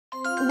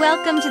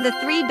Welcome to the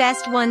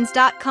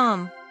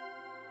 3bestones.com.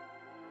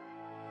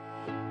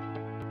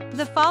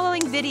 The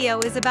following video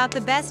is about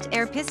the best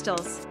air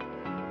pistols.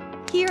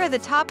 Here are the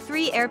top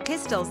 3 air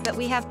pistols that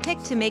we have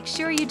picked to make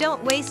sure you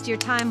don't waste your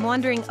time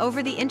wandering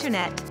over the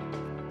internet.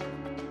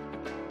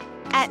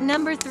 At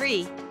number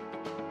 3.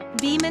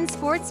 Beeman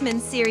Sportsman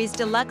Series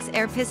Deluxe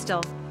Air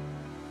Pistol.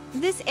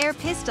 This air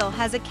pistol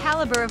has a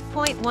caliber of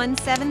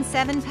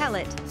 .177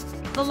 pellet,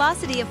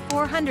 velocity of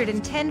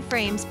 410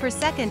 frames per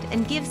second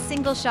and gives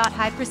single-shot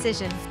high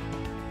precision.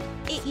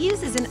 It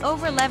uses an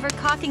over-lever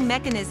cocking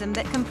mechanism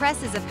that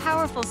compresses a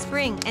powerful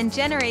spring and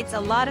generates a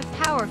lot of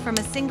power from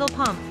a single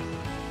pump.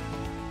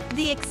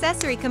 The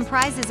accessory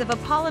comprises of a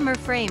polymer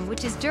frame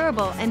which is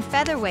durable and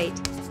featherweight,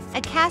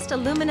 a cast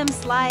aluminum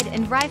slide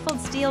and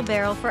rifled steel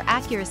barrel for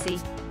accuracy.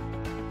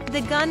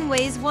 The gun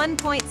weighs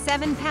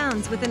 1.7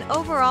 pounds with an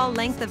overall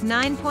length of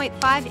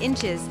 9.5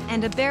 inches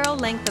and a barrel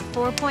length of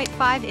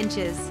 4.5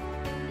 inches.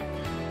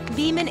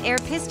 Beeman air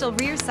pistol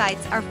rear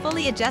sights are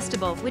fully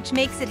adjustable, which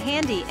makes it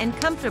handy and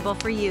comfortable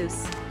for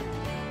use.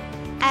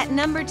 At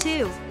number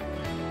 2.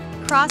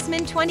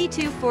 Crosman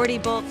 2240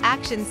 bolt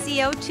action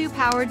CO2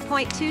 powered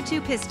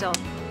 .22 pistol.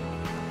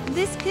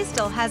 This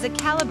pistol has a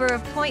caliber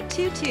of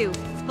 .22,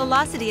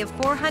 velocity of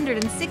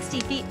 460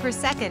 feet per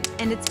second,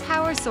 and its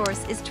power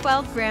source is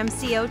 12 gram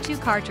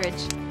CO2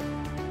 cartridge.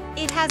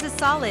 It has a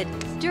solid,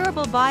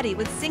 durable body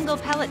with single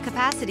pellet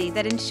capacity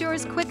that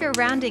ensures quicker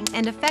rounding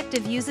and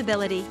effective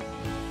usability.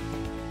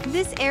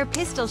 This air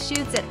pistol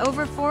shoots at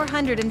over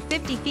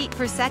 450 feet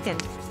per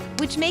second,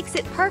 which makes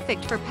it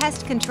perfect for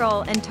pest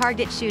control and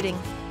target shooting.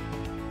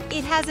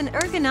 It has an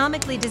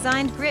ergonomically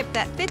designed grip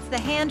that fits the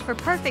hand for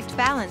perfect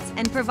balance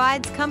and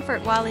provides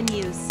comfort while in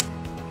use.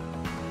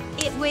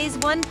 It weighs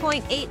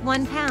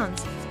 1.81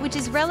 pounds, which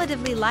is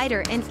relatively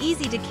lighter and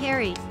easy to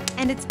carry,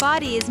 and its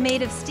body is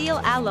made of steel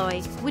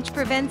alloy, which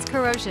prevents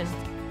corrosion.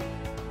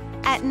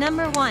 At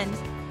number 1.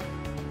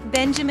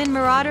 Benjamin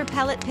Marauder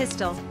pellet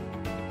pistol.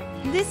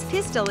 This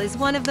pistol is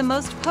one of the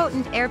most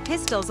potent air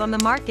pistols on the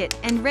market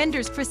and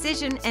renders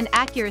precision and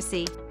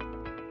accuracy.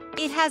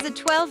 It has a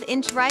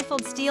 12-inch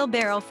rifled steel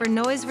barrel for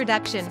noise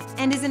reduction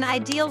and is an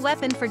ideal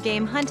weapon for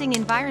game hunting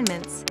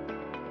environments.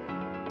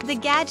 The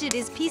gadget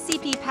is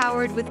PCP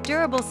powered with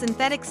durable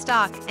synthetic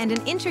stock and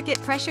an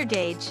intricate pressure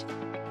gauge.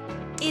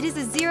 It is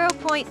a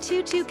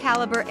 .22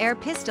 caliber air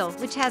pistol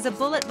which has a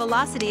bullet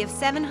velocity of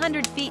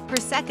 700 feet per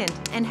second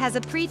and has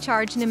a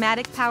pre-charged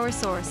pneumatic power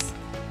source.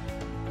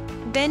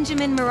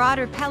 Benjamin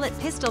Marauder pellet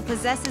pistol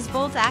possesses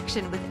bolt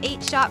action with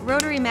 8-shot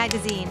rotary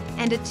magazine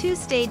and a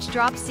 2-stage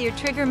drop-sear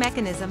trigger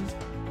mechanism.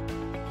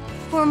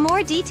 For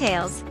more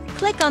details,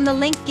 click on the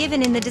link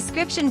given in the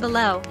description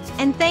below,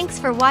 and thanks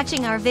for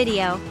watching our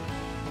video.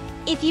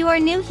 If you are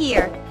new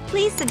here,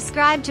 please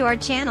subscribe to our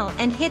channel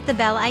and hit the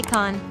bell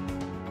icon.